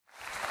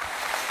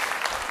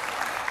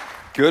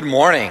Good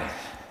morning.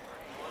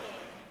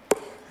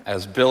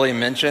 As Billy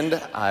mentioned,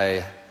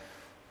 I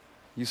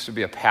used to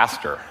be a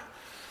pastor,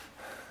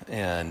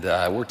 and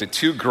I worked at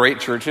two great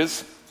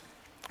churches.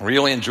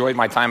 Really enjoyed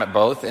my time at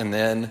both, and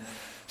then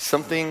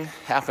something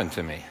happened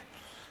to me.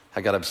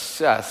 I got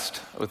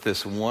obsessed with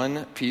this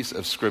one piece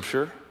of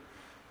scripture.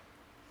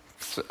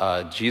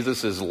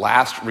 Jesus'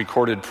 last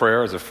recorded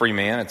prayer as a free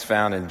man. It's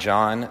found in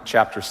John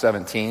chapter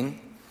 17.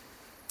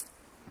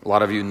 A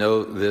lot of you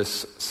know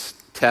this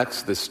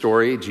text, this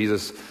story.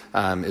 Jesus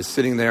is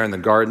sitting there in the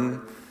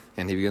garden,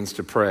 and he begins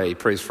to pray. He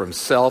prays for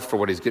himself, for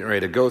what he's getting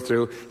ready to go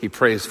through. He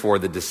prays for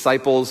the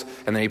disciples,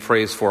 and then he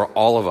prays for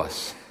all of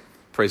us.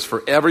 He prays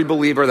for every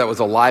believer that was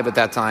alive at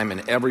that time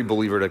and every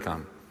believer to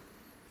come.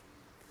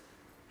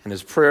 And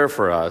his prayer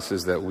for us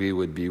is that we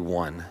would be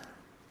one.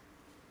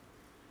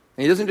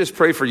 And he doesn't just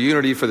pray for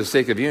unity for the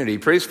sake of unity. He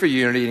prays for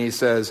unity, and he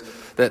says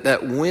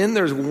that when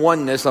there's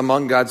oneness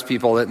among God's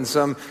people, that in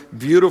some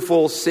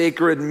beautiful,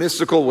 sacred,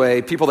 mystical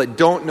way, people that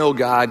don't know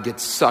God get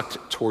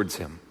sucked towards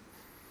him.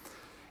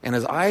 And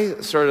as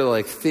I started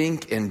to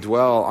think and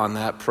dwell on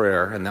that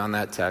prayer and on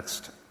that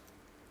text,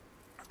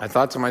 I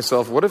thought to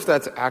myself, what if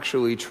that's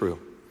actually true?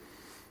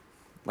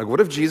 What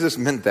if Jesus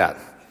meant that?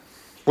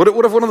 What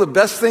if one of the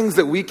best things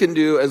that we can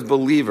do as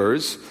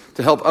believers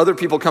to help other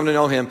people come to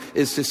know him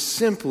is to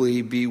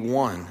simply be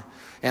one?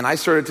 And I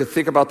started to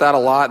think about that a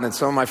lot, and then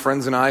some of my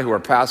friends and I who are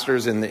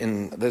pastors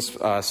in this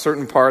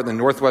certain part, the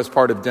northwest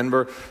part of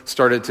Denver,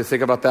 started to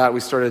think about that. We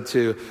started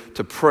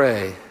to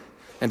pray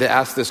and to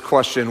ask this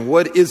question: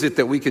 what is it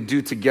that we could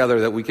do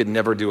together that we could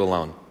never do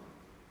alone?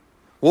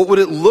 What would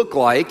it look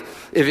like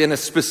if in a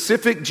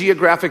specific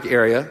geographic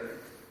area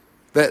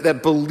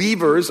that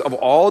believers of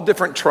all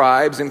different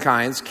tribes and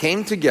kinds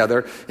came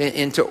together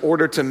in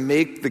order to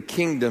make the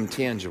kingdom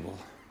tangible?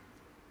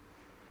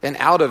 And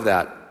out of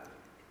that,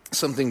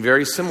 something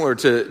very similar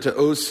to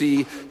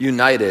OC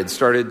United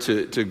started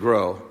to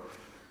grow.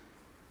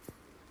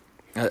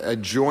 A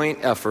joint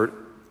effort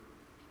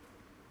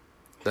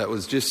that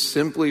was just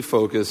simply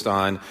focused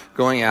on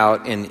going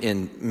out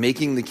and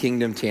making the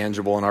kingdom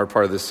tangible in our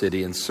part of the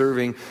city and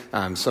serving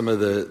some of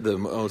the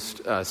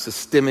most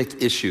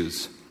systemic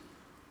issues.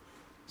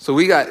 So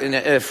and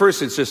at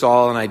first it's just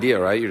all an idea,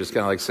 right? You're just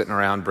kind of sitting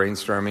around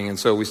brainstorming. And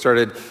so we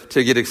started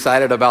to get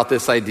excited about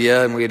this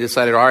idea, and we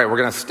decided, all right, we're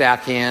going to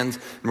stack hands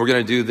and we're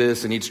going to do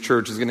this, and each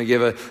church is going to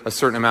give a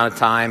certain amount of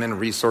time and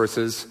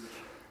resources.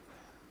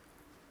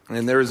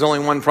 And there was only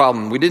one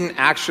problem. We didn't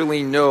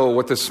actually know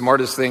what the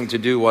smartest thing to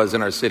do was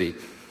in our city.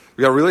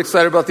 We got really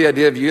excited about the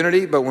idea of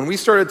unity, but when we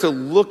started to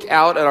look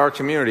out at our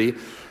community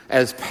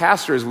as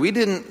pastors,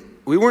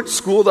 we weren't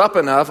schooled up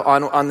enough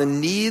on the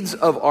needs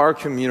of our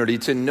community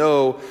to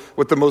know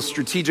what the most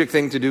strategic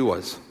thing to do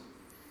was.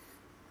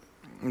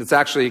 And it's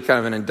actually kind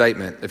of an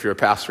indictment if you're a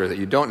pastor that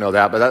you don't know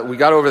that, but we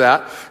got over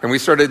that, and we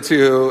started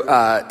to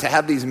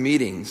have these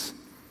meetings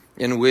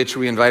in which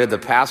we invited the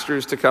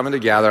pastors to come and to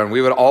gather, and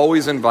we would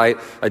always invite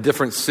a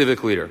different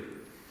civic leader.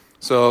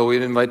 So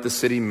we'd invite the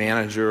city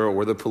manager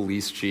or the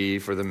police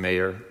chief or the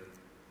mayor.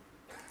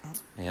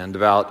 And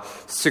about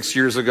 6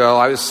 years ago,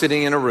 I was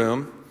sitting in a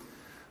room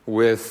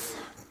with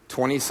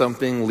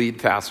 20-something lead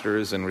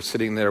pastors, and we're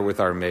sitting there with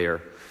our mayor.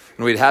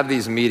 And we'd have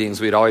these meetings.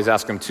 We'd always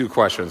ask them two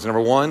questions.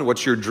 Number one,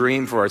 what's your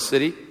dream for our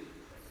city?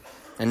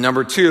 And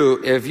number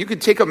two, if you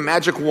could take a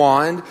magic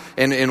wand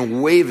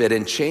and wave it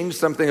and change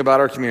something about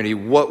our community,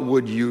 what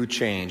would you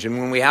change? And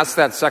when we asked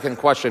that second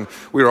question,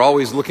 we were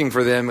always looking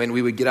for them, and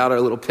we would get out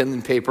our little pen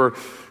and paper.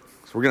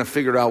 So we're going to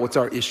figure out what's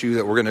our issue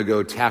that we're going to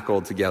go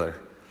tackle together.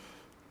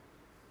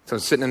 So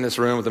I'm sitting in this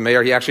room with the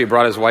mayor. He actually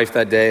brought his wife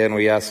that day, and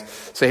we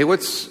asked, say, hey,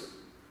 what's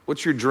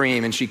your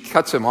dream? And she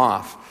cuts him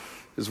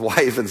off, his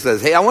wife, and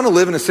says, hey, I want to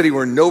live in a city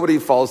where nobody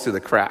falls through the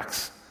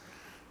cracks.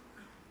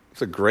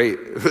 That's a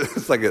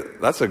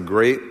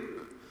great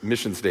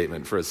mission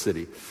statement for a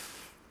city,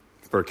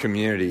 for a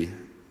community,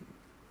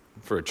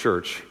 for a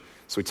church.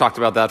 So we talked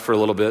about that for a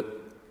little bit. And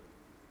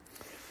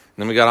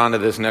then we got on to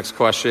this next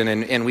question,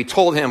 and we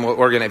told him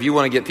if you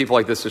want to get people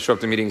like this to show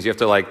up to meetings, you have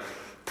to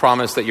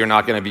promise that you're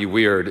not going to be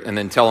weird, and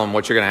then tell them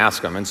what you're going to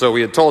ask them. And so we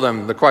had told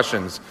him the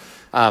questions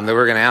that we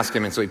were going to ask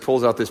him, and so he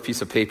pulls out this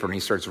piece of paper and he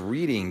starts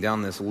reading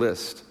down this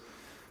list.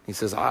 He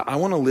says, I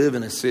want to live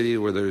in a city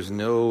where there's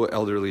no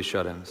elderly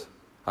shut-ins.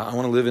 I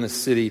want to live in a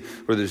city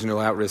where there's no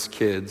at-risk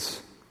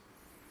kids,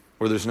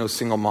 where there's no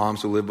single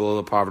moms who live below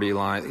the poverty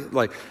line.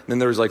 Then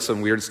there's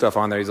some weird stuff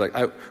on there. He's like,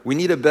 we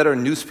need a better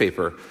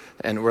newspaper.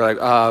 And we're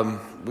like,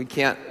 we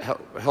can't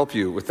help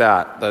you with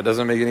that. That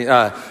doesn't make any,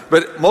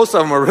 but most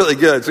of them are really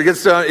good. So he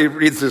gets down, he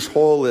reads this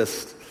whole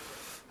list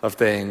of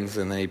things,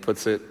 and then he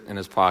puts it in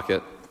his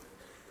pocket.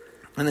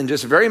 And then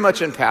just very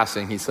much in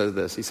passing, he said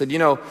this. He said,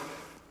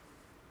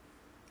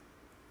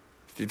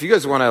 if you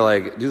guys want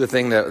to do the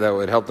thing that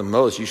would help the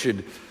most, you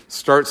should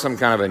start some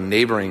kind of a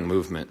neighboring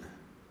movement.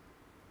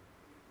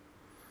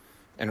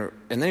 And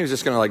then he was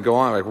just going to go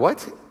on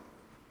what?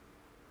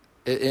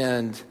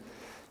 And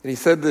he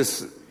said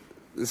this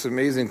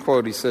amazing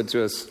quote. He said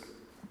to us,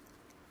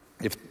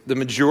 if the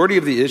majority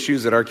of the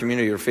issues that our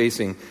community are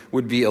facing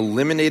would be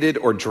eliminated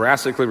or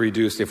drastically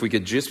reduced if we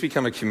could just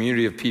become a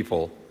community of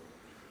people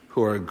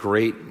who are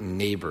great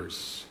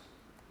neighbors.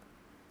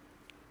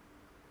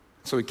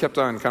 So we kept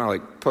on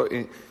kind of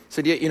like,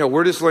 said, yeah,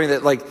 we're just learning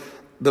that like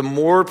the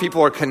more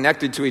people are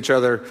connected to each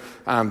other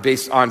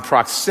based on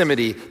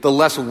proximity, the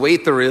less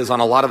weight there is on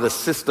a lot of the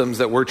systems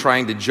that we're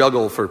trying to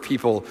juggle for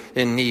people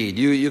in need.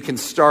 You can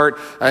start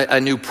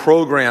a new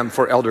program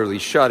for elderly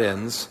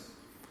shut-ins,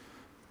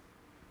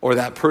 or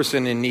that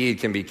person in need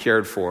can be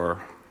cared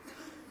for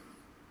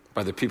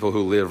by the people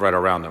who live right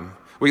around them.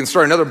 We can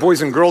start another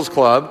Boys and Girls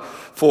Club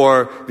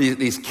for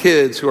these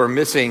kids who are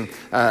missing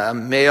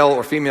male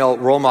or female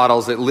role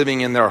models that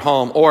living in their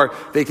home, or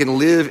they can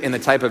live in the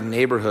type of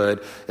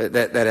neighborhood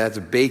that has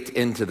baked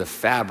into the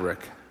fabric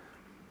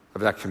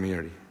of that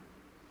community.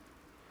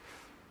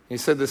 He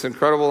said this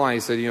incredible line. He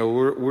said,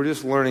 we're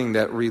just learning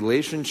that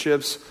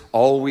relationships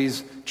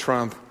always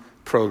trump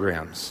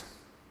programs.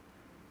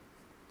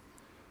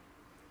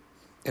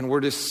 And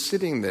we're just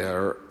sitting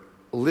there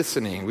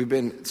listening. We've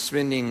been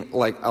spending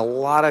like a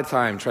lot of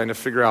time trying to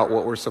figure out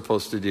what we're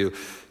supposed to do.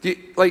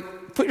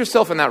 Put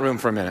yourself in that room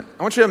for a minute.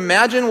 I want you to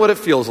imagine what it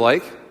feels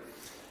like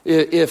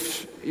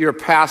if you're a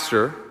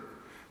pastor,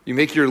 you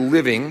make your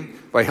living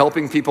by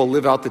helping people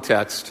live out the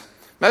text.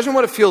 Imagine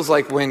what it feels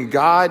like when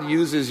God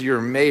uses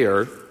your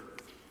mayor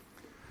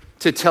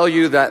to tell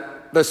you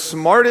that the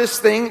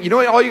smartest thing, you know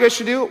what all you guys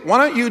should do?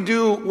 Why don't you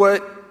do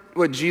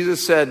what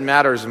Jesus said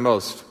matters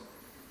most?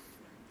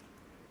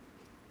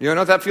 You know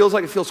what that feels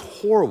like? It feels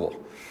horrible.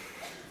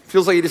 It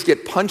feels like you just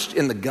get punched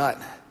in the gut.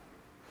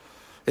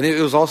 And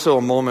it was also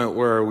a moment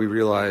where we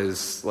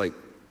realized, like,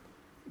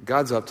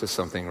 God's up to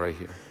something right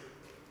here.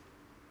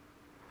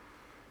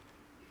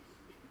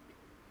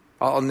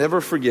 I'll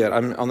never forget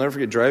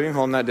driving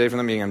home that day from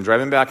the meeting. I'm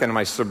driving back into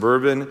my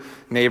suburban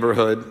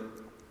neighborhood,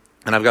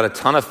 and I've got a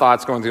ton of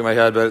thoughts going through my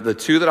head, but the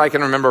two that I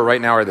can remember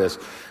right now are this.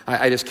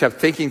 I just kept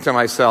thinking to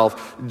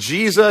myself,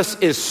 Jesus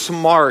is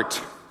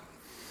smart.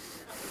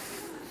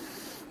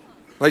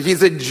 Like,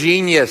 he's a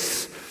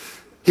genius.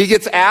 He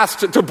gets asked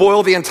to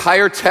boil the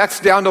entire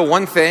text down to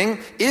one thing.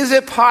 Is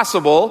it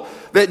possible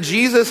that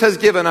Jesus has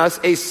given us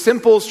a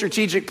simple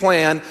strategic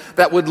plan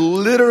that would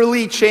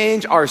literally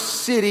change our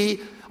city,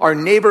 our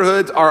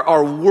neighborhoods,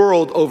 our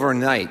world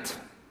overnight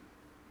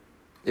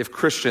if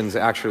Christians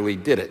actually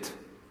did it?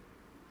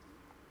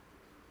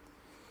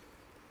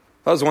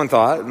 That was one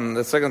thought. And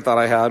the second thought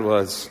I had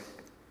was,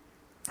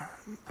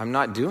 I'm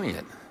not doing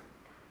it.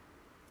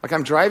 Like,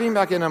 I'm driving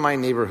back into my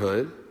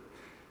neighborhood.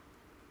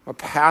 I'm a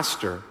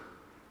pastor.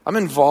 I'm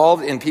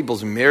involved in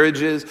people's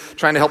marriages,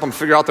 trying to help them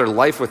figure out their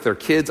life with their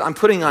kids. I'm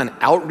putting on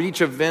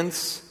outreach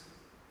events.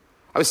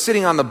 I was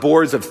sitting on the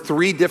boards of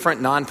 3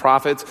 different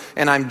nonprofits,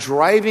 and I'm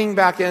driving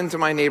back into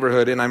my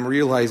neighborhood, and I'm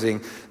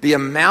realizing the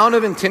amount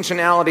of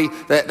intentionality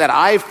that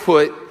I've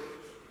put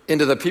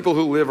into the people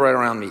who live right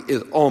around me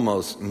is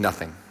almost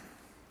nothing.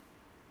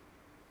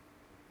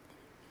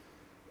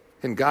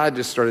 And God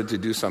just started to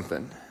do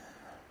something.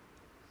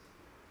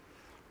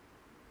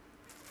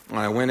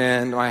 I went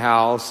into my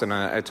house and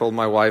I told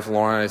my wife,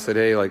 Lauren, I said,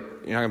 hey, you're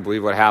not going to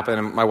believe what happened.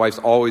 And my wife's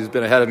always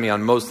been ahead of me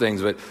on most things,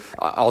 but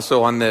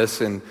also on this.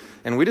 And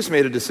we just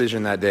made a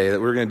decision that day that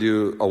we were going to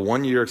do a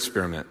 1-year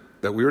experiment,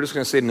 that we were just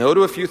going to say no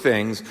to a few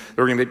things, that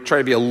we're going to try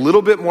to be a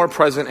little bit more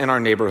present in our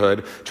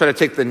neighborhood, try to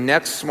take the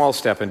next small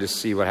step and just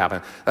see what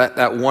happened. That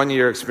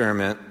 1-year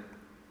experiment,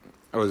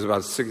 I'm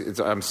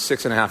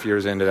 6.5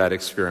 years into that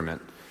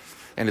experiment.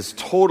 And it's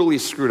totally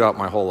screwed up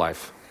my whole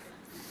life.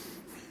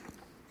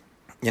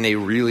 In a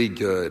really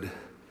good,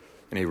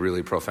 in a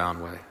really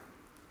profound way.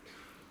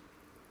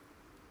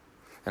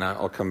 And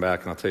I'll come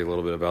back and I'll tell you a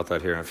little bit about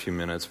that here in a few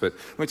minutes. But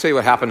let me tell you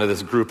what happened to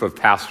this group of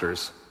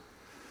pastors.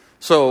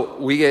 So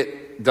we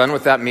get done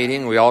with that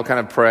meeting. We all kind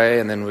of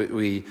pray, and then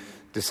we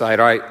decide,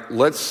 all right,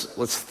 let's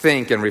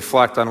think and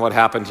reflect on what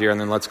happened here,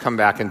 and then let's come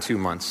back in 2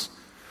 months.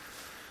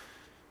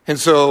 And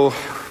so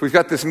we've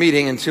got this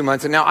meeting in 2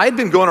 months. And now I'd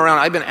been going around,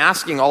 I'd been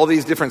asking all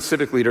these different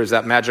civic leaders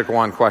that magic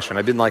wand question.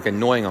 I've been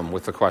annoying them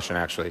with the question,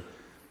 actually.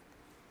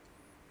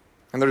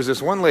 And there's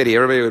this one lady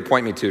everybody would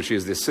point me to. She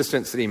was the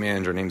assistant city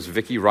manager. Her name's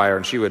Vicki Ryer.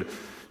 And she would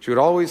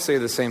always say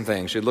the same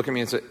thing. She'd look at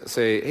me and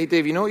say, hey,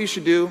 Dave, you know what you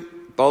should do?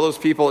 With all those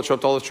people that show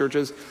up to all those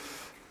churches?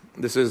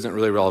 This isn't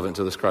really relevant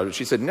to this crowd. But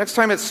she said, next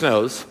time it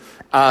snows,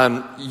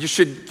 you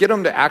should get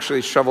them to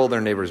actually shovel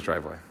their neighbor's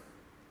driveway.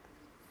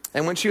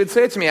 And when she would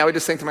say it to me, I would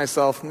just think to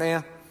myself,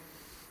 nah.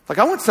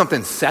 I want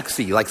something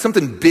sexy,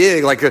 something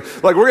big, we're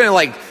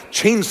going to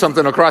change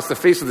something across the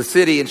face of the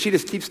city. And she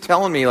just keeps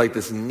telling me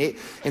this.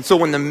 And so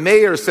when the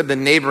mayor said the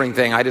neighboring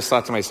thing, I just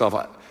thought to myself,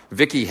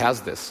 Vicki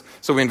has this.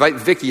 So we invite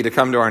Vicki to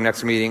come to our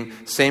next meeting,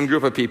 same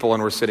group of people,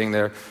 and we're sitting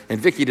there.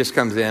 And Vicki just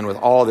comes in with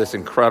all this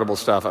incredible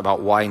stuff about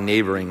why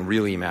neighboring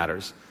really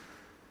matters.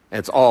 And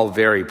it's all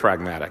very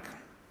pragmatic.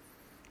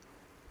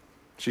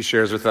 She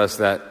shares with us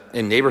that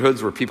in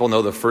neighborhoods where people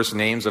know the first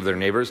names of their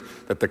neighbors,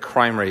 that the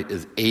crime rate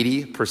is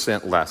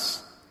 80%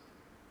 less.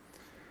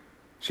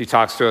 She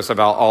talks to us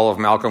about all of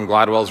Malcolm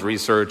Gladwell's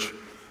research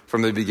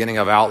from the beginning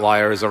of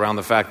Outliers around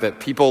the fact that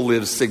people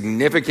live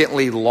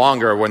significantly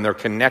longer when they're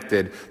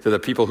connected to the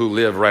people who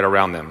live right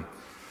around them.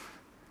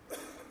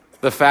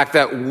 The fact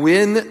that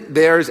when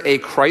there's a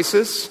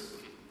crisis,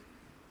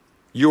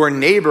 your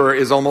neighbor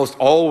is almost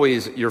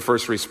always your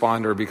first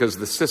responder because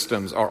the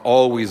systems are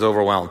always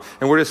overwhelmed.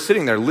 And we're just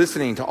sitting there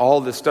listening to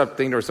all this stuff,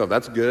 thinking to ourselves,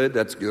 that's good,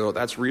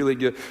 that's really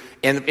good.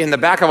 And in the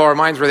back of our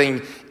minds, we're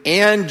thinking,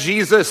 and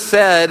Jesus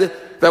said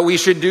that we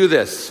should do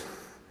this.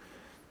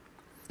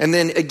 And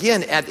then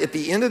again, at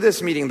the end of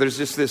this meeting, there's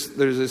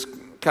this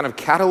kind of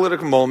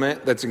catalytic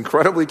moment that's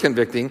incredibly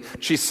convicting.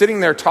 She's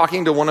sitting there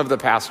talking to one of the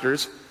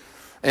pastors,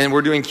 and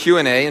we're doing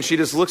Q&A, and she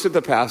just looks at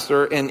the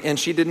pastor, and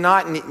she did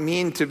not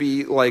mean to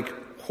be like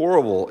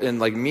horrible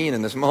and like mean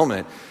in this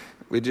moment.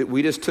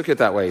 We just took it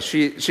that way.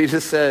 She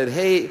just said,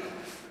 hey,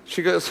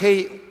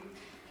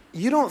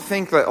 you don't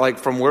think that like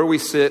from where we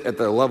sit at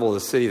the level of the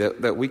city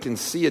that we can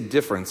see a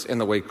difference in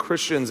the way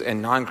Christians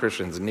and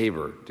non-Christians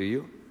neighbor, do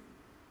you?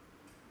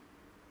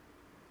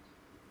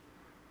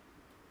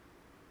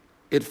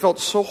 It felt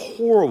so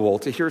horrible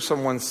to hear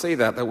someone say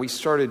that we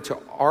started to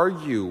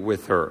argue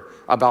with her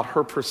about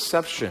her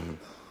perception.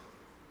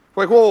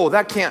 Like, whoa,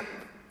 that can't.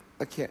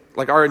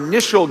 Like our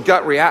initial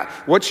gut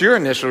what's your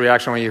initial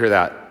reaction when you hear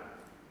that?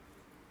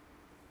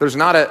 There's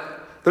not a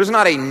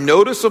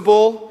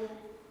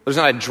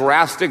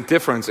drastic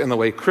difference in the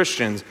way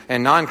Christians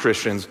and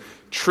non-Christians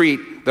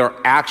treat their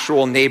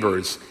actual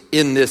neighbors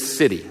in this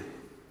city.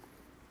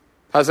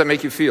 How does that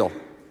make you feel?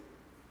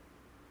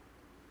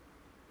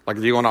 Like,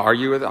 do you want to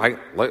argue with it?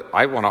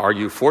 I want to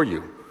argue for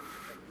you.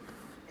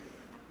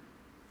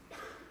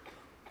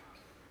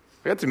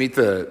 I got to meet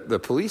the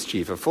police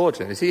chief of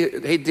Fullerton.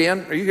 Hey,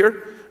 Dan, are you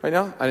here right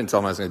now? I didn't tell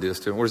him I was going to do this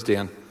to him. Where's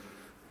Dan?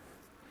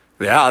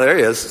 Yeah, there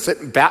he is.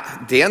 Sitting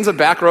back. Dan's a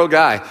back row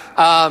guy.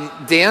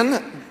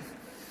 Dan,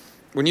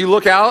 when you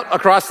look out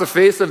across the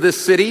face of this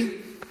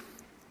city,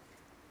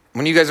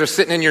 when you guys are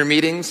sitting in your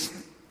meetings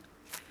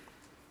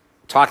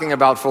talking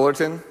about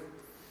Fullerton,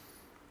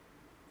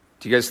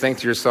 do you guys think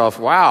to yourself,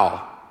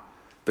 wow,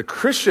 the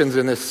Christians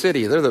in this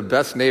city, they're the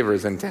best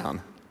neighbors in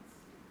town?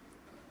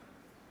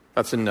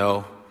 That's a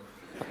no.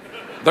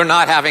 They're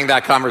not having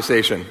that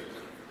conversation.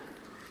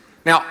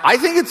 Now, I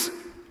think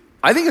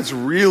it's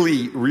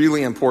really,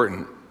 really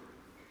important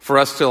for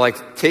us to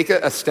like take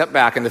a step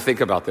back and to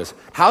think about this.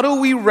 How do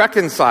we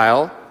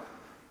reconcile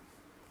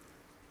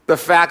the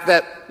fact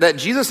that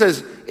Jesus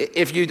says,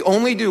 if you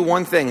only do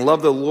one thing,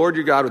 love the Lord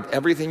your God with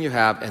everything you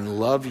have and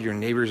love your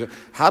neighbors?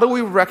 How do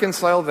we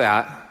reconcile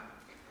that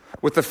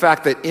with the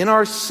fact that in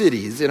our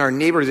cities, in our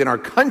neighbors, in our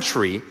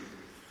country,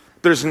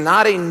 there's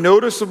not a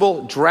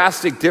noticeable,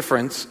 drastic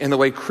difference in the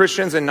way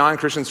Christians and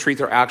non-Christians treat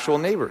their actual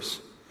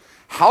neighbors?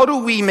 How do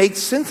we make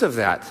sense of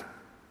that?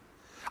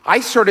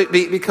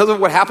 Because of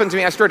what happened to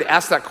me, I started to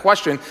ask that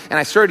question, and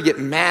I started to get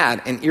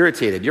mad and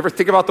irritated. You ever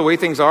think about the way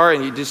things are,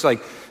 and you just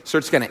like,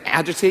 starts going to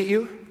agitate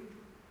you?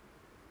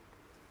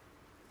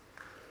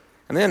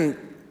 And then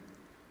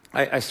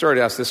I started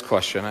to ask this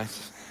question.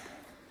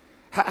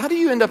 How do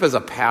you end up as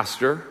a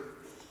pastor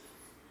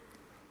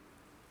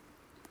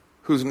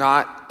who's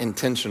not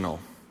intentional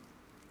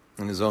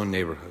in his own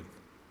neighborhood?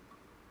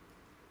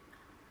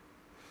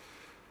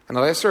 And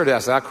as I started to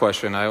ask that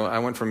question, I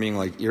went from being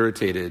like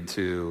irritated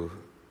to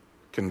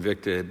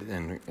convicted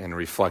and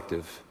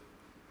reflective.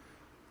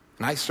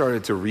 And I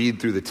started to read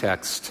through the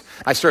text.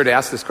 I started to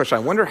ask this question.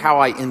 I wonder how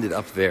I ended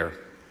up there.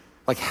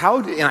 Like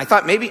and I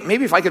thought maybe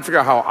if I could figure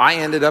out how I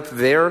ended up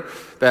there,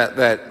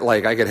 that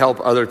like I could help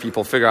other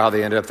people figure out how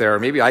they ended up there, or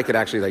maybe I could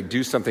actually like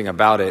do something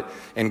about it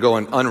and go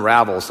and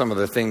unravel some of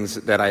the things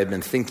that I had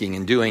been thinking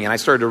and doing. And I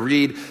started to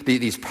read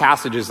these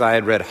passages that I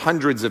had read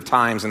hundreds of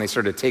times, and they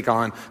started to take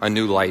on a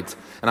new light.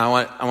 And I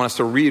want us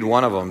to read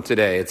one of them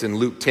today. It's in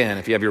Luke 10.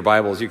 If you have your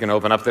Bibles, you can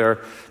open up there.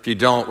 If you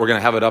don't, we're going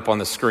to have it up on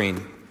the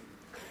screen.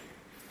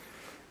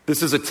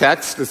 This is a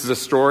text, this is a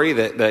story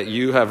that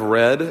you have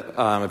read.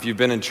 If you've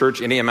been in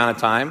church any amount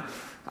of time,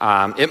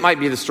 it might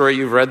be the story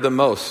you've read the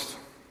most.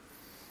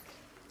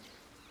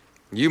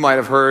 You might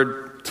have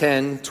heard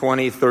 10,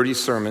 20, 30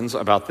 sermons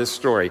about this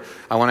story.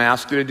 I want to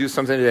ask you to do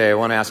something today. I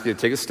want to ask you to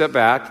take a step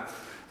back,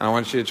 and I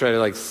want you to try to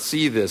like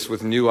see this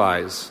with new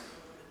eyes.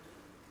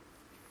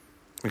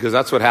 Because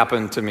that's what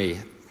happened to me.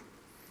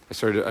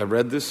 I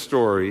read this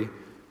story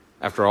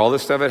after all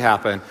this stuff had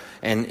happened,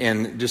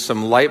 and just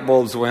some light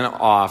bulbs went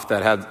off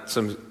that had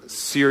some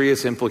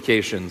serious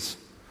implications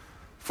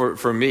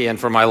for me and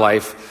for my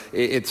life.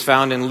 It's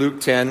found in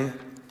Luke 10.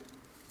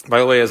 By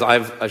the way, as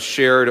I've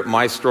shared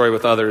my story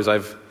with others,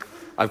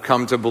 I've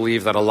come to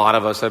believe that a lot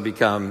of us have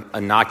become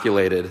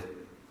inoculated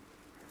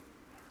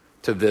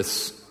to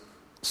this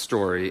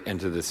story and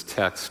to this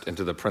text and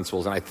to the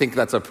principles. And I think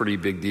that's a pretty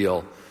big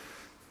deal.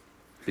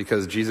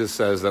 Because Jesus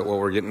says that what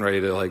we're getting ready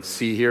to like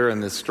see here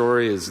in this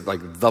story is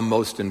like the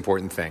most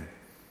important thing.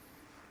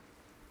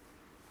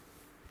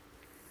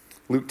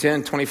 Luke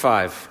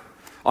 10:25.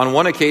 On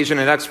one occasion,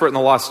 an expert in the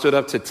law stood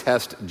up to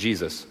test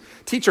Jesus.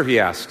 Teacher, he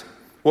asked,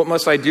 what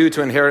must I do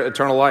to inherit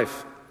eternal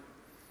life?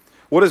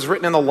 What is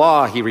written in the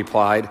law, he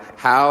replied.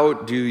 How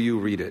do you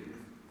read it?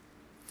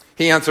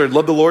 He answered,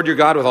 love the Lord your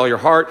God with all your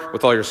heart,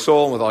 with all your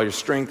soul, and with all your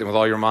strength, and with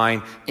all your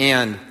mind,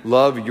 and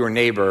love your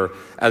neighbor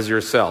as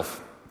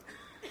yourself.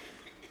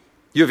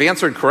 You have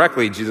answered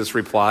correctly, Jesus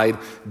replied.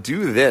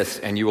 Do this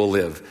and you will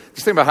live.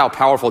 Just think about how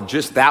powerful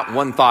just that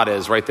one thought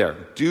is right there.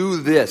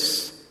 Do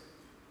this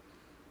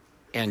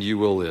and you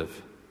will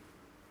live.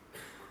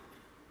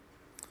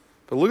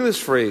 But look at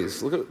this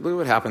phrase. Look at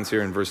what happens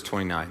here in verse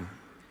 29.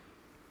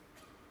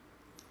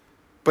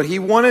 But he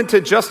wanted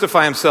to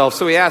justify himself,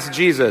 so he asked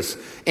Jesus,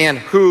 and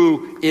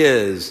who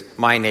is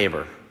my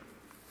neighbor?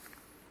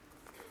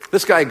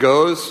 This guy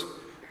goes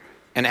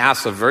and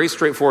asks a very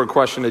straightforward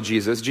question to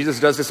Jesus. Jesus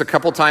does this a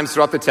couple times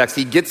throughout the text.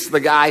 He gets the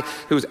guy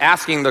who's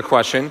asking the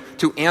question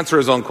to answer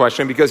his own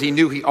question because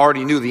he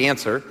already knew the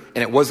answer,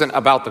 and it wasn't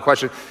about the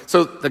question.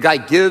 So the guy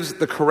gives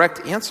the correct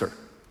answer.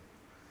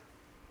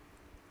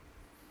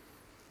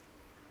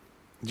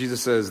 Jesus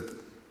says,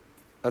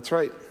 that's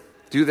right.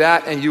 Do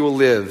that and you will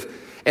live.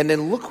 And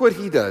then look what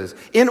he does.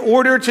 In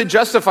order to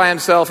justify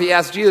himself, he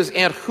asks Jesus,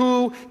 and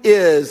who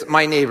is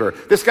my neighbor?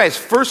 This guy's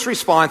first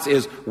response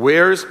is,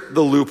 where's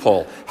the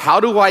loophole? How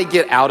do I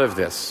get out of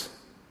this?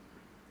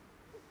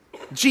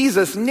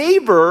 Jesus,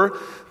 neighbor,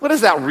 what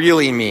does that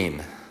really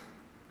mean?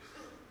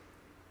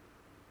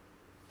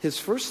 His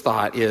first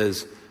thought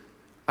is,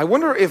 I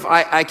wonder if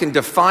I can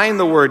define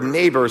the word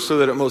neighbor so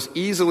that it most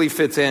easily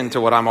fits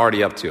into what I'm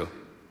already up to.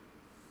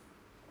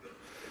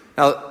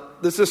 Now,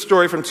 this is a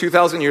story from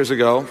 2,000 years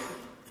ago.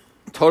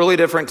 Totally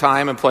different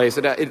time and place.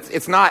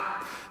 It's not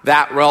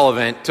that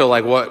relevant to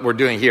like what we're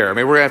doing here. I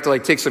mean, we're going to have to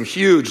like take some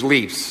huge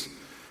leaps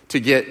to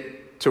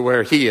get to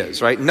where he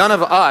is, right? None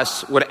of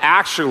us would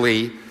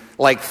actually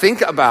like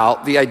think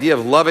about the idea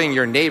of loving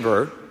your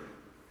neighbor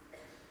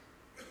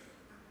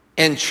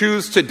and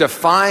choose to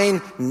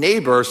define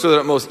neighbor so that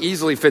it most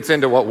easily fits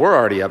into what we're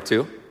already up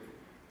to.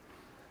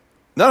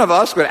 None of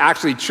us would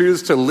actually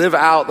choose to live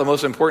out the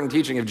most important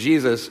teaching of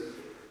Jesus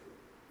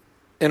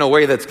in a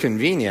way that's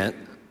convenient.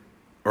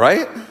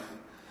 Right?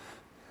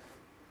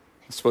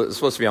 It's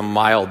supposed to be a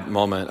mild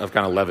moment of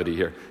kind of levity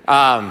here.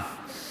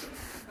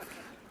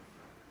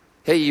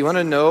 Hey, you want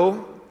to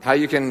know how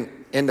you can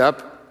end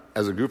up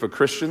as a group of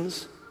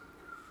Christians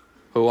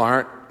who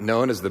aren't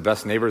known as the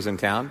best neighbors in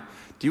town?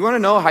 Do you want to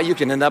know how you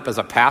can end up as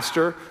a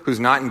pastor who's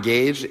not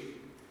engaged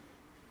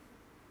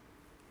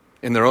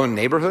in their own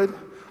neighborhood?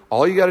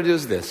 All you got to do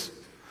is this.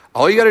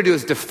 All you got to do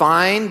is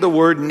define the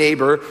word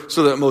neighbor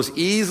so that it most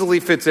easily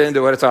fits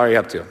into what it's already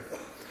up to.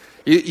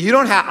 You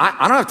don't have,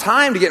 I don't have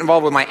time to get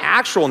involved with my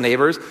actual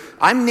neighbors.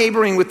 I'm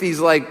neighboring with these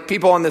like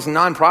people on this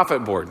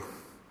nonprofit board.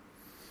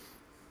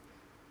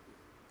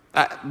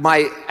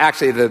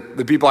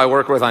 The people I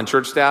work with on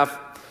church staff,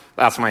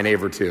 that's my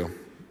neighbor too.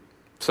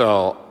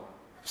 So,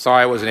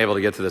 sorry I wasn't able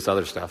to get to this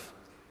other stuff.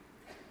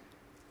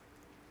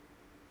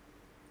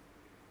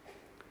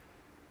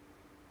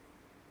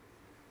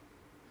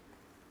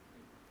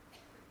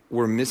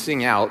 We're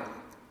missing out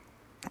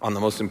on the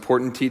most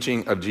important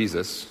teaching of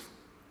Jesus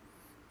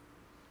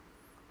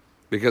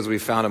because we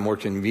found a more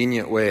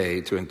convenient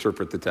way to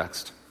interpret the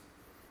text.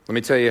 Let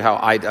me tell you how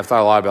I've thought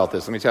a lot about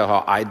this. Let me tell you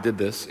how I did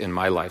this in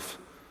my life.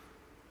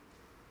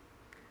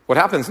 What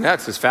happens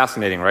next is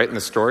fascinating, right, in the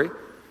story?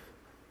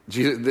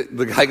 Jesus,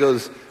 the guy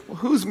goes, well,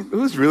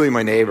 who's really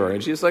my neighbor?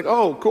 And she's like,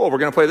 oh, cool, we're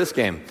going to play this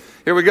game.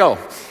 Here we go,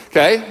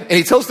 okay? And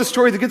he tells the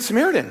story of the Good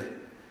Samaritan.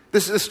 The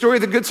story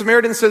of the Good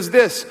Samaritan says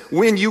this: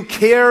 when you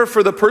care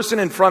for the person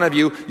in front of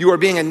you, you are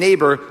being a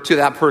neighbor to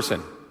that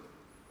person.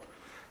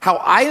 How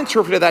I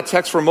interpreted that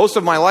text for most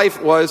of my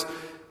life was,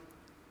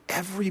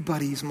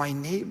 everybody's my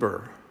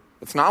neighbor.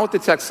 That's not what the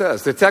text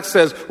says. The text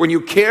says, when you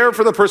care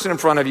for the person in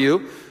front of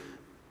you,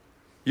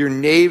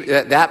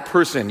 that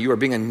person, you are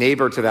being a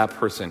neighbor to that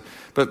person.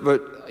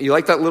 But you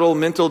like that little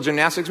mental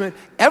gymnastics move?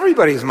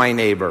 Everybody's my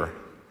neighbor.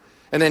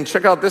 And then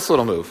check out this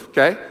little move,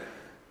 okay?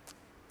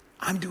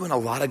 I'm doing a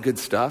lot of good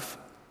stuff,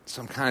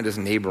 so I'm kind of just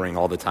neighboring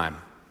all the time.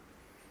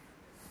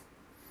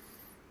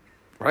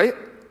 Right?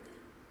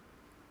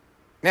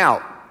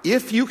 Now,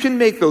 if you can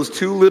make those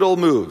two little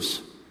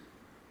moves,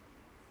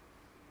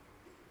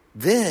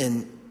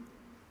 then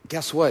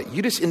guess what?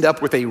 You just end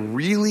up with a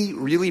really,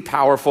 really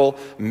powerful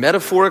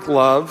metaphoric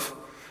love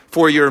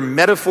for your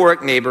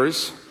metaphoric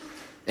neighbors.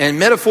 And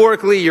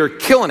metaphorically, you're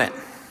killing it.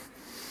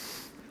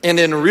 And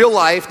in real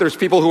life, there's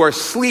people who are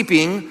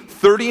sleeping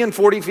 30 and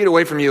 40 feet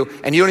away from you,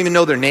 and you don't even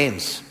know their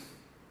names.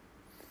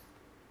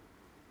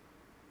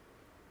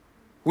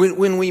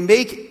 When we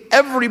make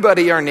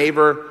everybody our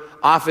neighbor,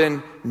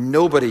 often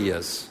nobody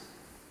is.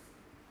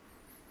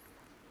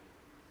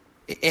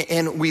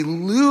 And we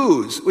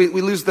lose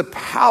the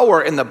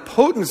power and the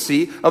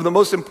potency of the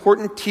most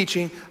important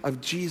teaching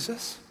of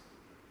Jesus.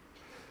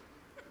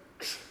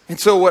 And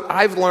so what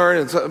I've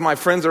learned, and so my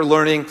friends are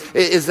learning,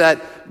 is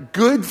that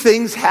good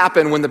things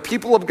happen when the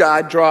people of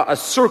God draw a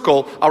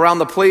circle around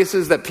the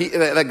places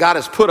that God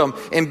has put them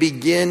and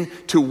begin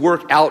to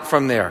work out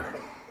from there.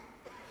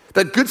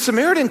 That Good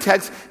Samaritan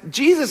text,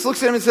 Jesus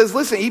looks at him and says,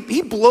 listen,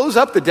 he blows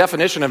up the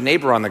definition of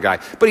neighbor on the guy,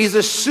 but he's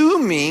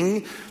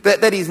assuming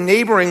that he's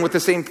neighboring with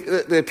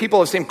the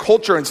people of the same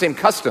culture and same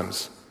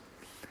customs.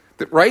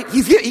 Right?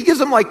 He gives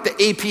them like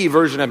the AP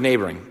version of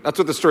neighboring. That's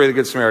what the story of the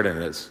Good Samaritan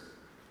is.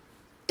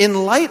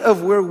 In light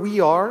of where we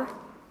are,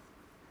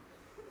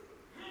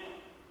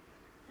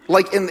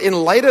 like in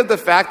light of the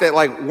fact that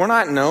like we're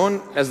not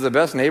known as the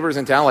best neighbors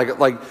in town, like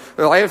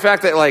the light of the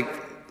fact that like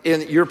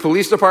in your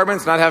police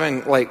department's not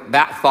having like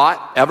that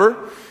thought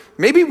ever,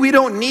 maybe we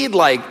don't need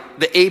like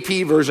the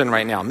AP version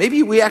right now.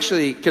 Maybe we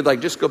actually could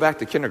like just go back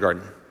to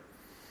kindergarten.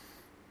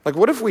 Like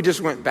what if we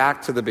just went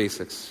back to the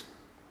basics?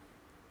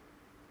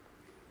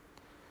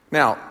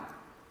 Now,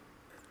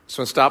 just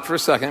want to stop for a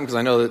second because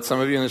I know that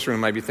some of you in this room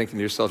might be thinking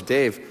to yourself,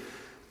 Dave,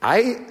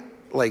 you're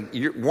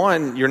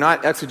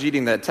not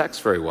exegeting that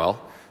text very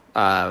well.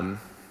 Number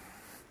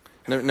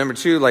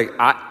two, like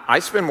I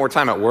spend more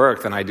time at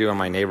work than I do in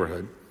my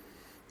neighborhood,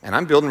 and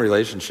I'm building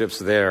relationships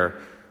there,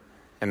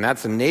 and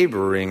that's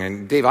neighboring.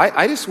 And Dave,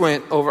 I just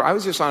went over. I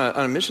was just on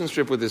a mission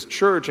trip with this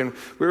church, and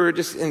we were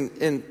just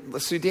in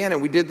Sudan,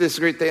 and we did this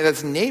great thing.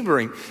 That's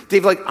neighboring.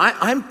 Dave, like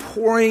I'm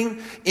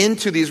pouring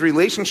into these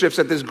relationships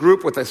at this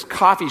group with this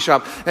coffee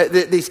shop,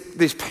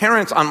 these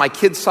parents on my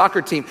kids'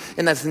 soccer team,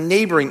 and that's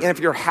neighboring. And if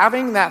you're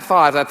having that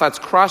thought, if that thought's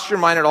crossed your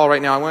mind at all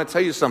right now, I want to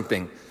tell you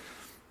something.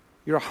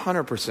 You're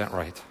 100%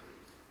 right.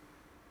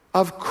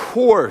 Of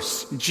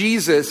course,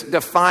 Jesus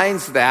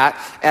defines that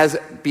as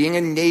being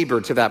a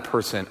neighbor to that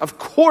person. Of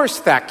course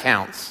that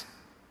counts.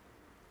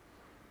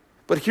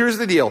 But here's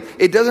the deal.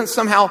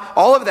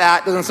 All of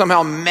that doesn't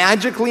somehow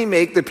magically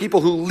make the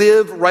people who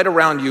live right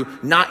around you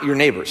not your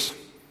neighbors.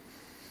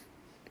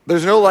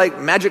 There's no like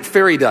magic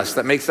fairy dust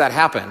that makes that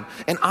happen.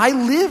 And I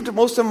lived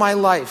most of my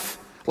life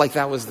like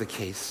that was the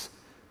case.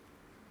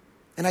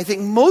 And I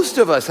think most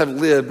of us have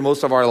lived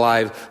most of our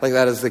lives like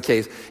that is the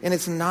case. And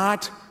it's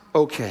not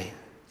okay.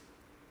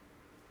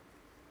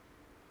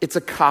 It's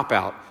a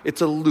cop-out.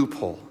 It's a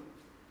loophole.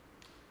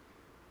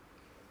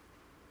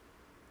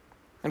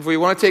 And if we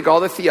want to take all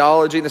the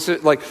theology,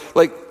 what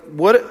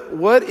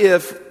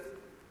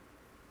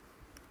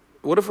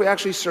if we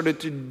actually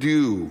started to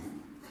do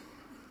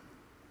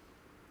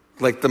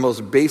like the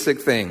most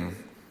basic thing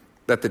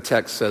that the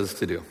text says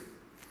to do?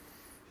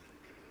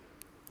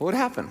 What would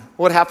happen?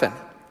 What would happen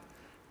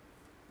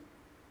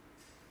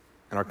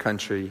in our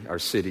country, our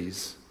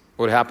cities?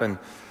 What would happen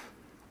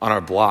on our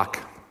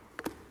block?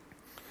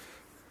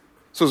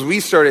 So as we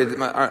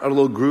started, our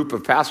little group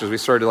of pastors, we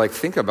started to like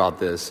think about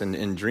this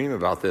and dream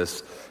about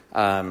this.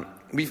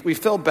 We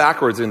fell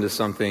backwards into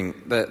something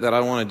that I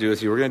want to do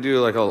with you. We're going to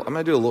do I'm going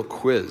to do a little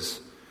quiz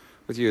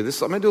with you. I'm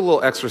going to do a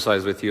little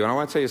exercise with you, and I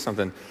want to tell you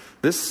something.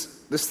 This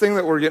thing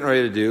that we're getting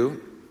ready to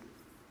do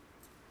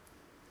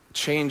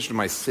changed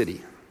my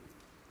city.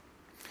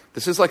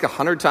 This is like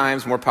 100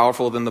 times more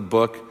powerful than the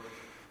book.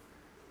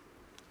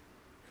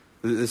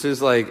 This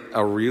is like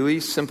a really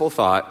simple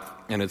thought.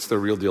 And it's the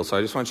real deal. So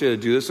I just want you to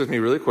do this with me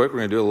really quick. We're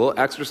going to do a little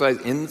exercise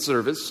in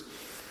service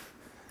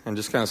and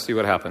just kind of see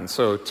what happens.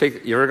 So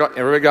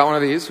everybody got one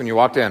of these when you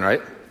walked in,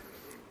 right?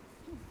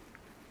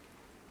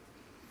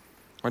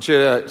 I want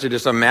you to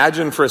just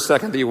imagine for a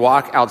second that you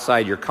walk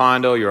outside your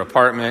condo, your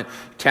apartment,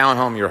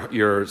 townhome,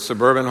 your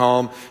suburban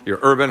home, your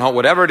urban home,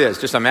 whatever it is.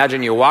 Just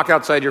imagine you walk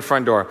outside your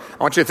front door.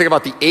 I want you to think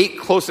about the 8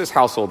 closest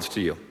households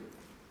to you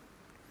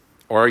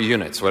or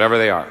units, whatever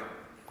they are.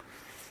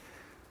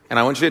 And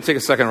I want you to take a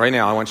second right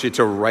now. I want you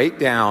to write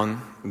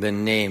down the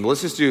name.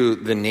 Let's just do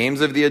the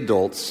names of the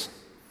adults.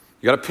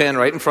 You got a pen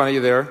right in front of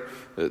you there.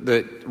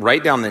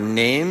 Write down the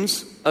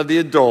names of the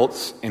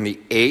adults in the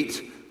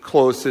 8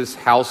 closest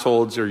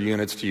households or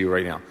units to you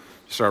right now.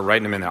 Just start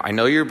writing them in there. I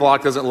know your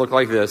block doesn't look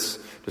like this.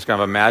 Just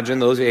kind of imagine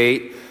those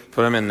 8.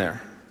 Put them in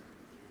there.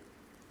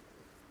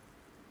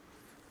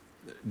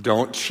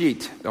 Don't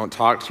cheat. Don't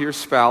talk to your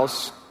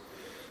spouse,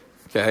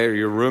 okay, or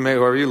your roommate,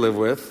 whoever you live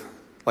with.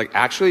 Like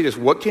actually just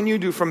what can you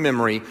do from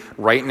memory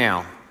right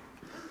now?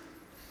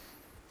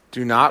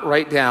 Do not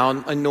write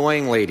down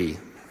annoying lady.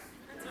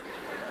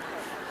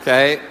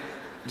 Okay?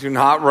 Do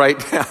not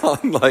write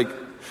down like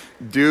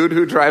dude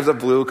who drives a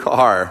blue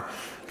car.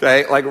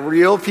 Okay? Like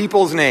real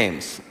people's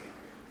names.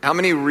 How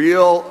many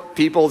real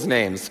people's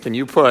names can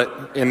you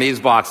put in these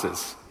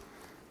boxes?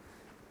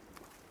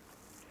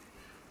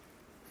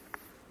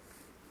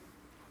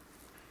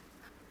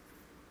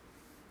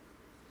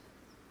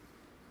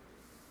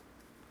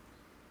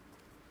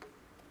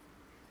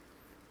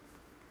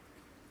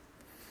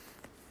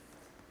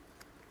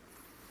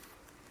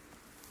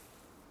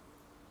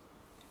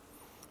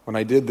 When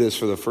I did this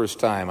for the first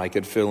time, I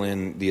could fill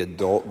in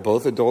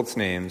both adults'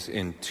 names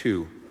in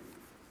 2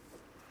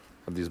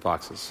 of these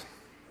boxes.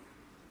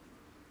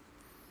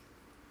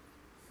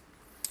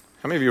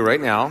 How many of you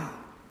right now,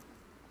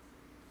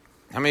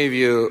 how many of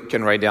you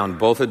can write down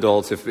both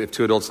adults, if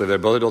 2 adults live there,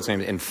 both adults'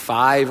 names in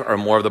 5 or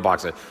more of the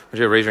boxes? I want you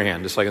to raise your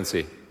hand just so I can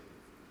see.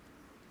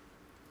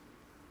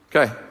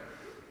 Okay.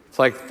 It's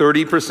like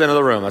 30% of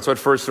the room. That's what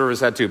first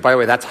service had too. By the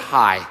way, that's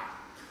high.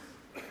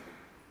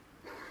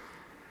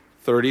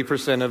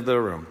 30% of the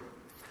room.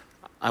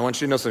 I want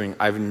you to know something.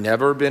 I've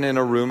never been in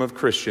a room of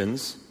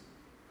Christians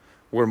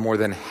where more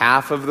than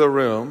half of the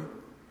room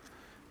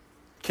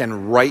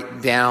can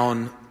write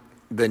down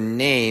the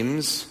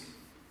names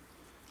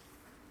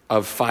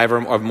of 5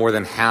 or of more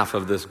than half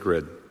of this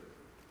grid.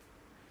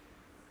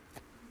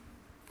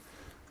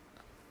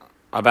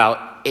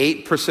 About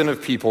 8%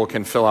 of people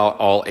can fill out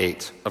all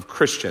 8 of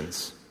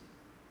Christians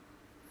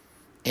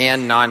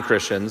and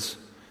non-Christians,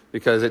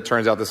 because it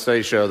turns out the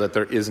studies show that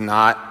there is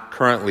not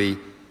currently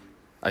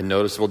a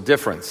noticeable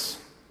difference.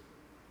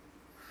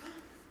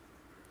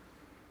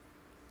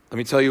 Let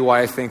me tell you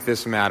why I think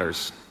this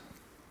matters.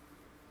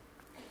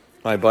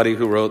 My buddy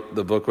who wrote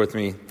the book with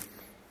me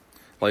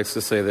likes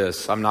to say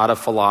this: I'm not a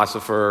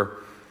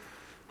philosopher,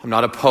 I'm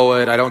not a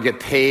poet, I don't get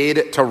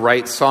paid to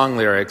write song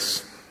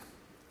lyrics.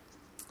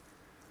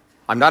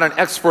 I'm not an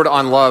expert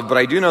on love, but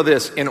I do know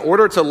this: in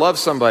order to love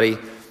somebody,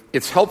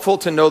 it's helpful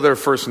to know their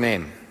first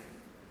name.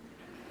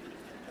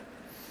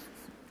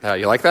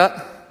 You like that?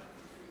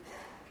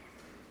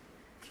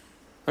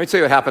 Let me tell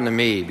you what happened to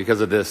me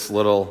because of this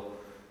little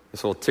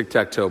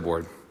tic-tac-toe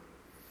board.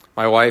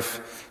 My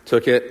wife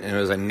took it, and it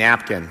was a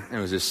napkin, and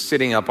it was just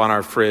sitting up on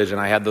our fridge, and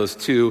I had those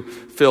 2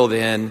 filled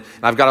in.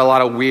 And I've got a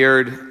lot of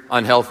weird,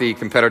 unhealthy,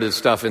 competitive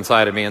stuff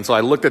inside of me, and so I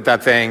looked at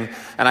that thing,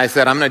 and I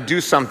said, I'm going to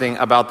do something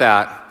about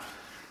that.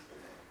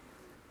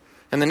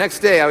 And the next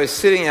day, I was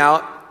sitting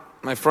out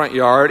in my front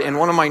yard, and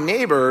one of my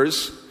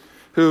neighbors,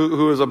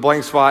 who was a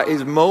blank spot,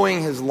 is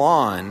mowing his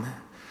lawn.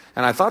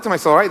 And I thought to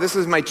myself, all right, this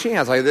is my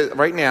chance.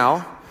 Right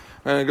now,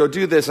 I'm going to go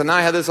do this. And now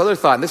I had this other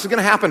thought, and this is going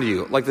to happen to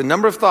you. Like, the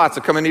number of thoughts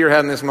that come into your head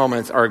in this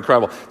moment are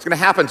incredible. It's going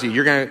to happen to you.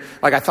 You're going to,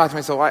 I thought to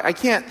myself, I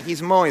can't,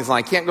 he's mowing his lawn.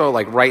 I can't go,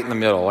 right in the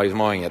middle while he's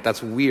mowing it.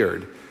 That's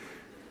weird.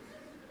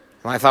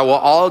 And I thought,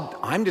 well,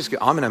 I'm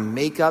going to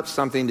make up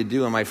something to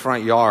do in my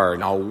front yard,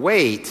 and I'll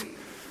wait.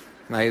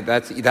 And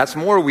that's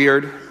more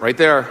weird right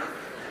there.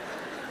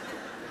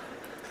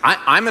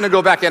 I'm going to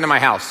go back into my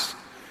house,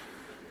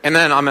 and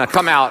then I'm going to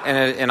come out,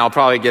 and I'll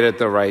probably get it at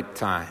the right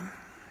time.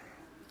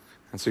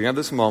 And so you have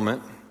this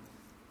moment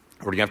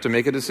where you have to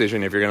make a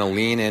decision if you're going to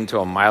lean into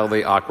a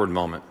mildly awkward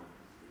moment.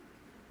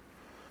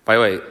 By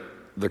the way,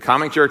 the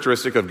common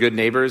characteristic of good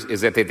neighbors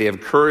is that they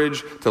have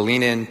courage to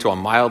lean into a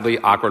mildly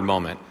awkward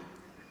moment.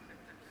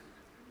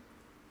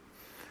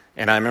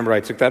 And I remember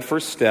I took that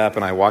first step,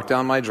 and I walked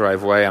down my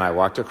driveway, and I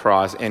walked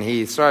across, and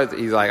he's like,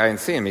 I didn't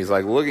see him. He's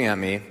like looking at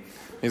me.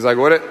 He's like,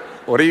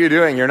 what are you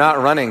doing? You're not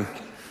running.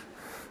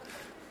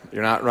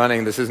 You're not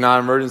running. This is not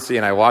an emergency.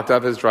 And I walked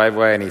up his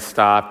driveway, and he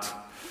stopped.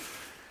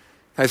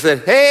 I said,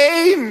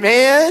 hey,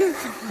 man.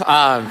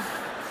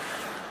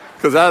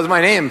 Because that was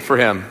my name for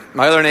him.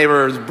 My other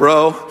neighbor is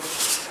Bro.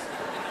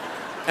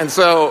 And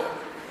so,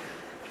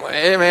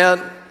 hey,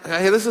 man,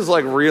 hey, this is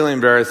really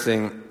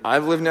embarrassing.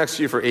 I've lived next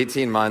to you for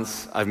 18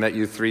 months. I've met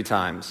you 3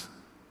 times.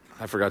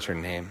 I forgot your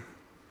name.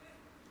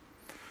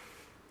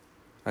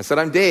 I said,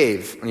 I'm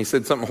Dave. And he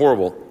said something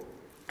horrible.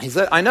 He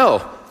said, I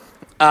know.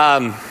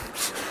 And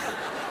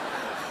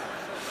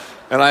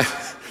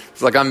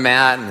it's like, I'm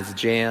Matt, and it's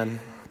Jan.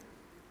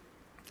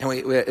 And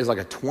it was like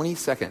a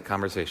 20-second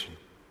conversation.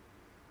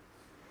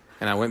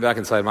 And I went back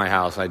inside my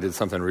house, and I did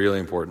something really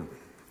important.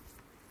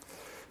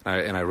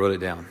 And I wrote it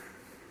down.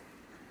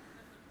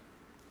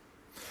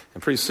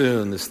 And pretty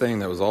soon, this thing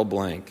that was all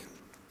blank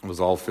was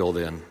all filled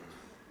in.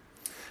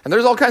 And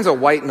there's all kinds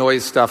of white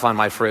noise stuff on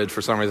my fridge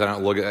for some reason I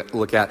don't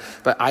look at.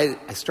 But I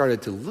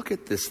started to look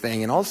at this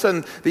thing, and all of a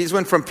sudden, these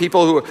went from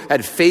people who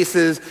had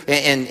faces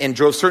and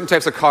drove certain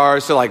types of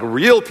cars to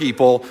real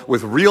people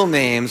with real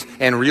names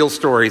and real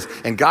stories.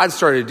 And God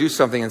started to do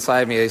something inside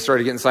of me. They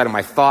started to get inside of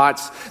my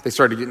thoughts. They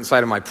started to get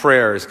inside of my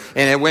prayers.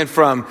 And it went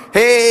from,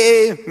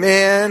 hey,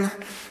 man,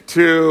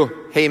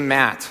 to, hey,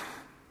 Matt,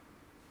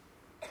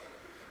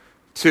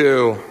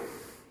 to,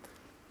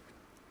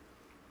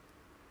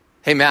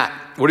 hey, Matt,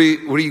 what are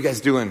you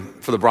guys doing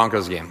for the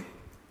Broncos game?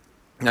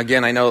 Now,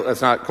 again, I know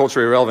that's not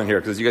culturally relevant here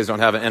because you guys don't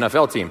have an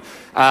NFL team.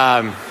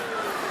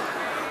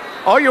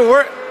 We're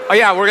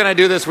going to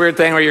do this weird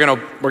thing where we're going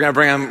to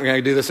bring them, we're going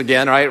to do this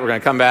again, right? We're going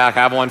to come back,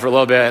 have one for a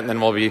little bit, and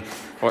then we'll be...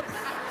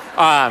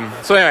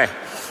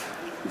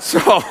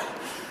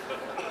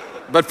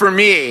 But for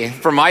me,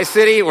 for my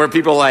city, where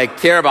people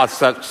care about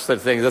such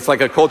things, it's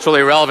a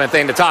culturally relevant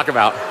thing to talk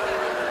about.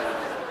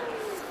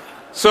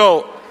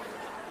 So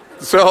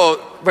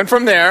went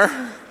from there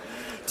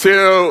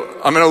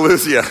to, I'm going to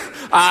lose you.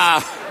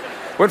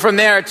 Went from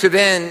there to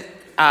then,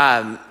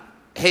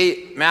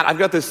 hey, Matt, I've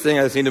got this thing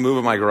I just need to move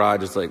in my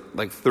garage. It's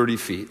like 30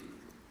 feet.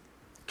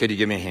 Could you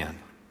give me a hand?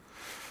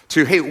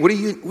 To, hey, what are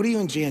you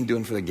and Jan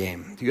doing for the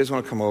game? Do you guys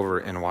want to come over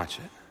and watch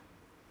it?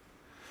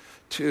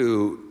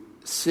 To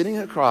sitting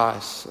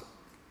across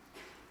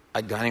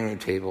a dining room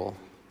table,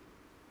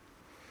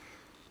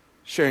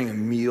 sharing a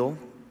meal,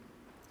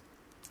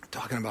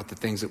 talking about the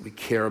things that we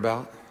care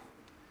about,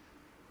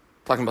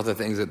 talking about the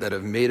things that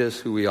have made us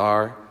who we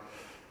are,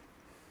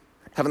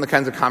 having the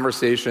kinds of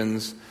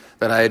conversations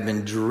that I had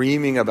been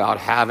dreaming about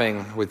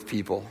having with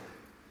people,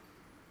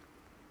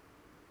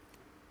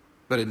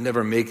 but had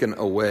never making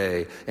a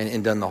way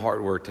and done the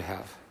hard work to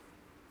have.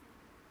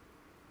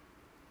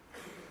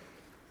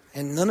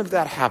 And none of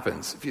that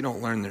happens if you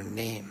don't learn their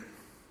name.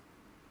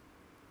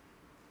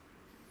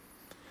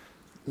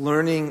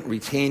 Learning,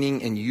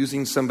 retaining, and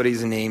using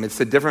somebody's name. It's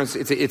the difference.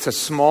 It's a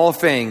small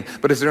thing,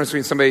 but it's the difference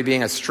between somebody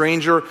being a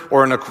stranger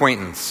or an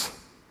acquaintance.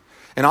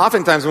 And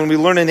oftentimes when we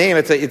learn a name,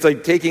 it's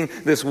like taking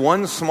this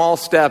one small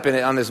step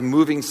on this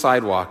moving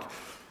sidewalk.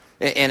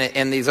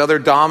 And these other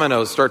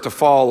dominoes start to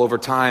fall over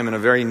time in a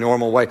very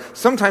normal way.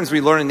 Sometimes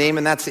we learn a name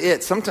and that's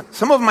it.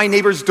 Some of my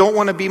neighbors don't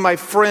want to be my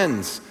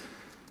friends.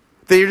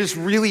 They're just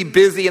really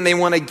busy and they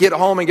want to get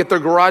home and get their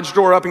garage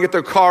door up and get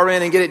their car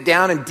in and get it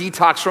down and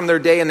detox from their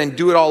day and then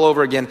do it all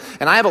over again.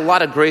 And I have a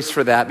lot of grace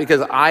for that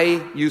because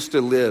I used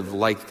to live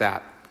like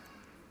that.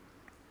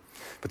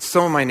 But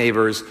some of my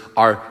neighbors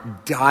are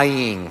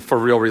dying for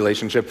real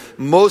relationship.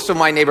 Most of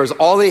my neighbors,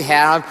 all they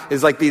have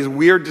is like these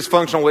weird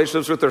dysfunctional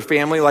relationships with their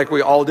family like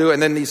we all do,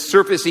 and then these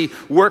surfacey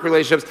work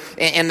relationships,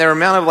 and their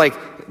amount of like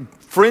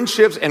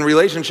friendships and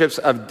relationships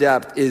of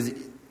depth is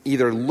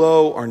either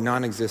low or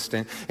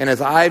non-existent. And as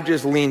I've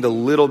just leaned a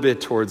little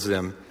bit towards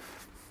them,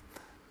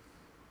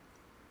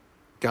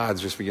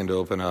 God's just begun to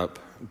open up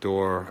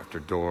door after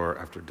door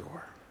after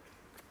door.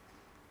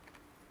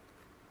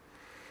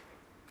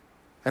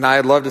 And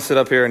I'd love to sit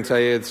up here and tell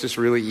you it's just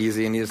really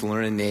easy and you just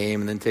learn a name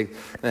and then take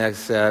the next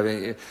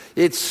step.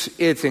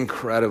 It's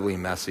incredibly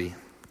messy.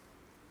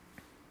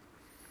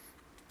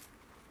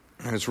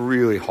 And it's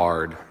really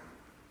hard.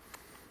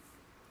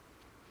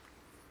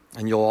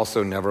 And you'll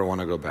also never want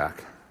to go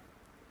back.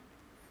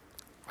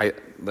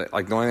 The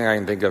only thing I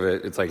can think of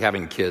it's like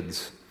having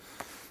kids.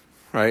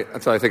 Right?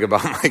 That's how I think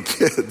about my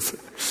kids.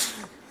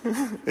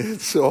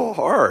 It's so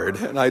hard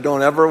and I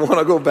don't ever want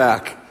to go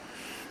back.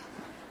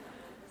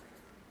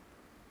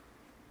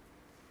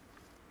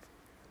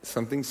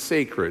 Something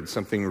sacred,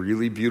 something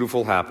really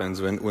beautiful happens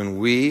when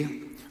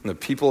we, the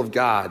people of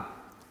God,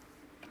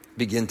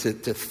 begin to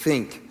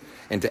think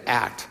and to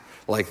act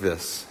like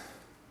this.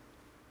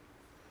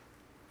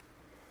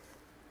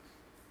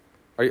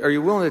 Are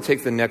you willing to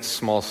take the next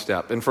small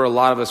step? And for a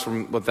lot of us,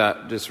 with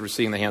that, just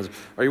receiving the hands,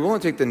 are you willing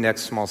to take the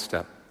next small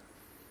step?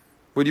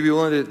 Would you be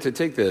willing to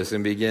take this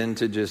and begin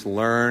to just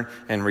learn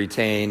and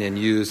retain and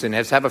use and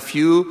have a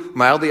few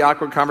mildly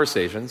awkward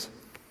conversations?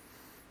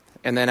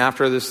 And then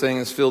after this thing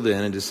is filled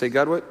in and just say,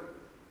 God,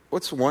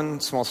 what's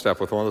one small step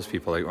with one of those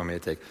people that you want me to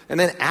take? And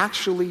then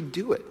actually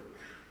do it.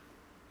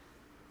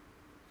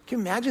 Can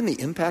you imagine the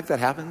impact that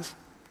happens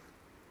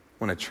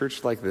when a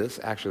church like this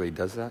actually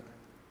does that?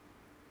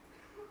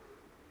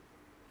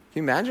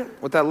 Can you imagine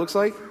what that looks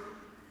like?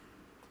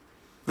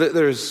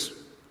 There's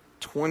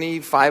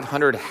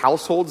 2,500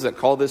 households that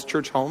call this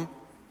church home.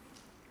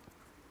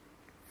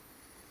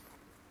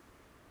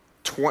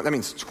 That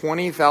means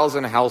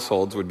 20,000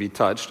 households would be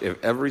touched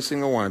if every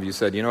single one of you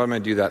said, you know what, I'm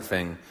going to do that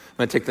thing. I'm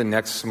going to take the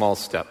next small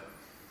step.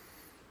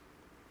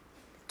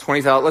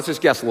 20,000, let's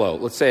just guess low.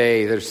 Let's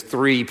say there's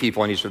 3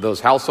 people in each of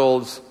those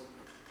households.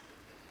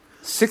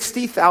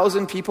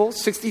 60,000 people,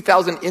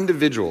 60,000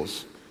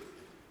 individuals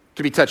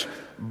to be touched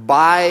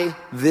by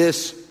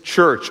this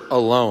church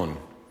alone.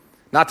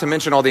 Not to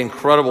mention all the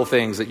incredible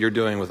things that you're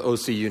doing with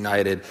OC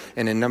United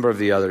and a number of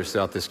the others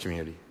throughout this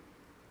community.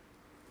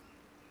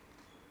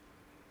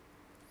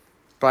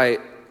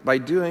 By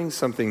doing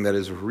something that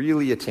is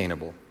really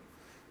attainable.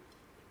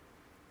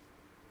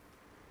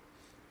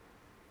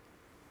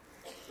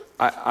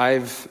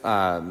 I've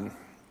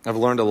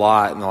learned a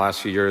lot in the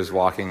last few years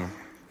walking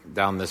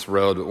down this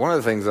road, but one of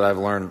the things that I've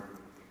learned,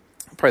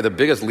 probably the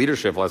biggest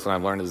leadership lesson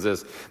I've learned is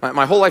this.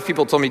 My whole life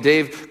people told me,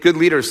 Dave, good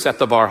leaders set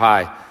the bar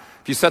high.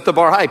 If you set the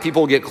bar high,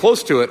 people will get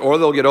close to it or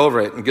they'll get over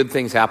it and good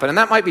things happen. And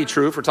that might be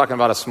true if we're talking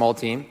about a small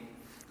team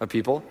of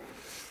people.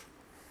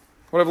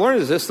 What I've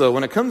learned is this, though.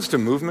 When it comes to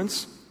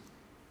movements,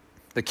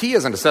 the key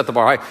isn't to set the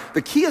bar high.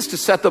 The key is to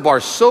set the bar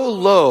so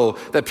low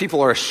that people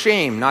are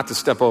ashamed not to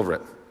step over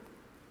it.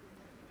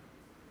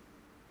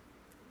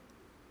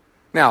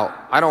 Now,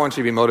 I don't want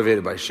you to be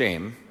motivated by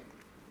shame.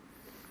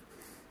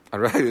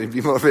 I'd rather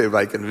be motivated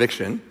by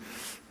conviction.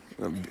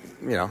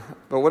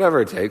 But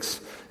whatever it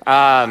takes.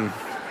 But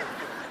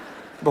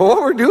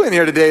what we're doing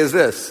here today is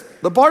this.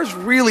 The bar's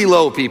really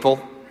low,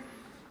 people.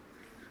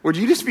 Would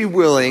you just be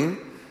willing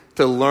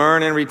to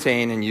learn and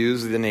retain and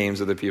use the names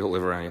of the people that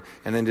live around you?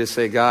 And then just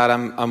say, God,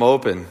 I'm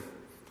open.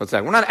 What's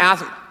that? We're not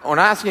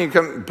asking you to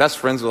become best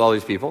friends with all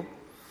these people.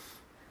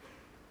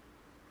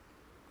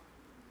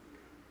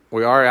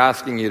 We are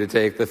asking you to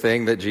take the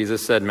thing that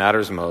Jesus said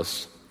matters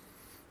most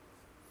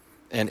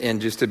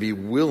and just to be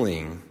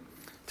willing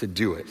to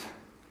do it.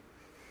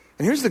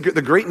 And here's the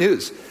great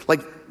news. Like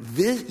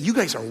this, you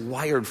guys are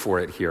wired for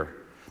it here.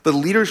 The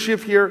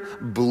leadership here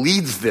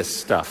bleeds this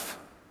stuff.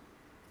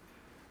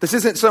 This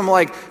isn't some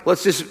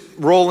let's just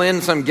roll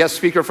in some guest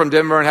speaker from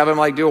Denver and have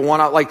him do a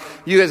one-out.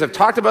 You guys have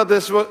talked about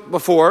this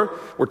before.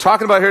 We're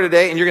talking about it here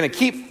today, and you're going to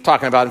keep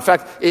talking about it. In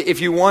fact, if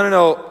you want to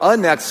know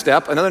another next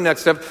step,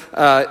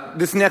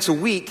 this next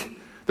week,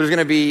 there's going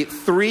to be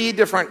 3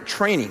 different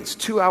trainings,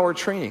 2-hour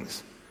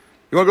trainings.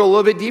 You want to go a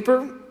little bit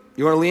deeper?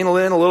 You want to lean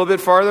in a little bit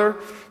farther?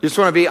 You just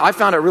want to I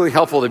found it really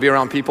helpful to be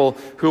around people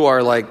who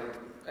are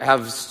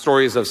have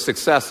stories of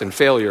success and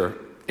failure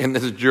in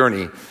this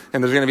journey.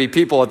 And there's going to be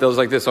people at those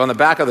like this. So on the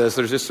back of this,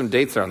 there's just some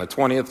dates there on the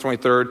 20th,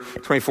 23rd,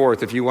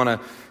 24th. If you want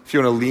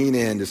to lean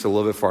in just a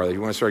little bit farther, you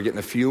want to start getting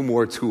a few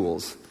more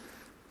tools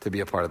to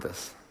be a part of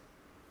this.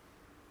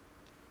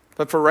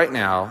 But for right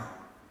now,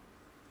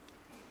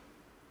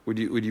 would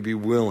you be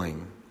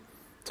willing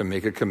to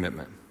make a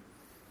commitment?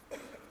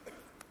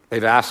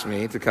 They've asked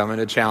me to come and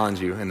to challenge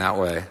you in that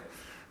way.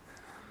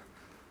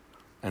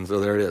 And so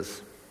there it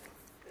is.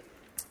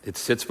 It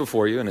sits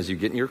before you, and as you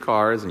get in your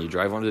cars and you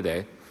drive home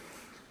today,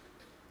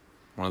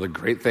 one of the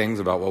great things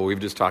about what we've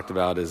just talked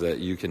about is that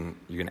you can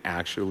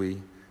actually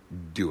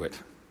do it.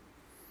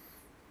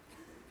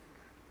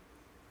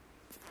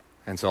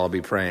 And so I'll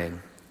be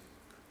praying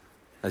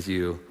as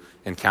you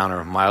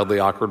encounter mildly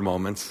awkward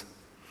moments,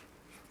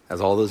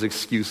 as all those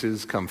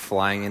excuses come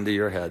flying into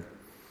your head.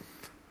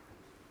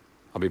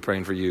 I'll be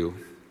praying for you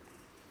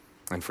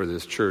and for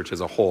this church as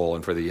a whole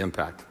and for the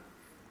impact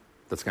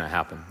that's going to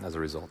happen as a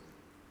result.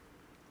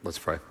 Let's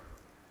pray.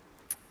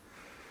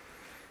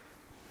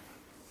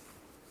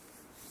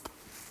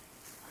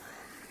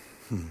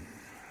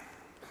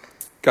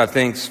 God,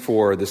 thanks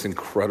for this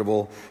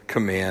incredible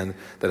command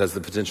that has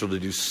the potential to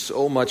do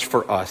so much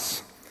for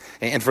us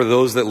and for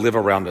those that live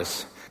around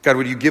us. God,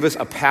 would you give us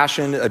a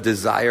passion, a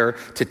desire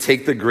to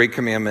take the great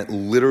commandment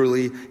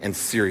literally and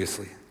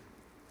seriously?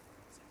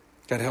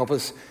 God, help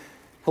us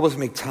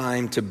make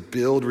time to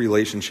build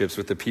relationships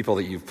with the people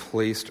that you've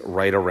placed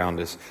right around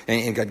us.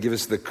 And God, give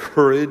us the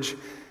courage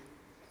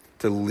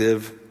to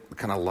live the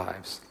kind of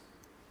lives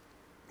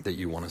that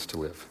you want us to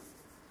live.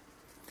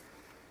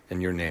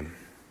 In your name,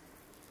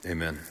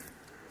 amen.